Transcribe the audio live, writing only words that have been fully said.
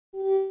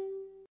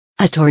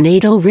A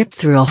tornado ripped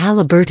through a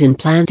Halliburton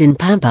plant in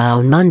Pampa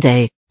on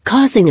Monday,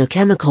 causing a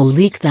chemical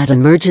leak that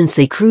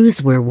emergency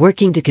crews were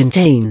working to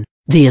contain,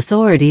 the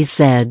authorities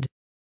said.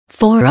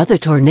 4 other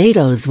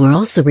tornadoes were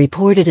also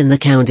reported in the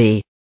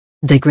county.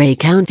 The Gray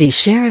County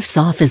Sheriff's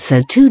Office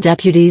said 2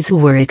 deputies who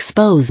were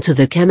exposed to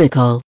the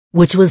chemical,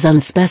 which was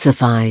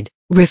unspecified,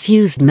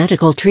 refused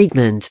medical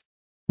treatment.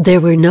 There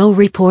were no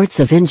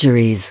reports of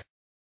injuries.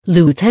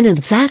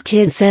 Lieutenant Zach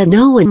Kidd said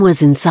no one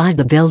was inside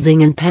the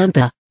building in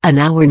Pampa, an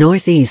hour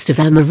northeast of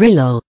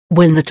Amarillo,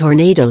 when the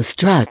tornado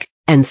struck,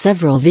 and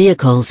several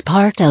vehicles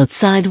parked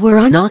outside were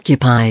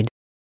unoccupied.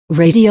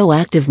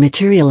 Radioactive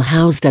material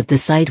housed at the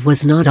site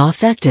was not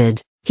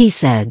affected, he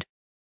said.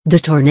 The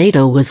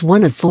tornado was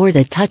one of 4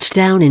 that touched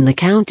down in the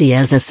county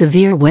as a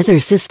severe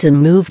weather system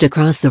moved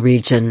across the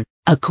region,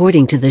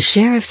 according to the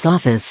sheriff's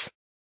office.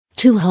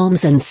 2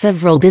 homes and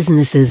several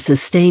businesses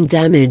sustained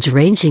damage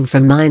ranging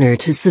from minor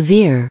to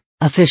severe,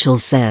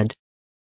 officials said.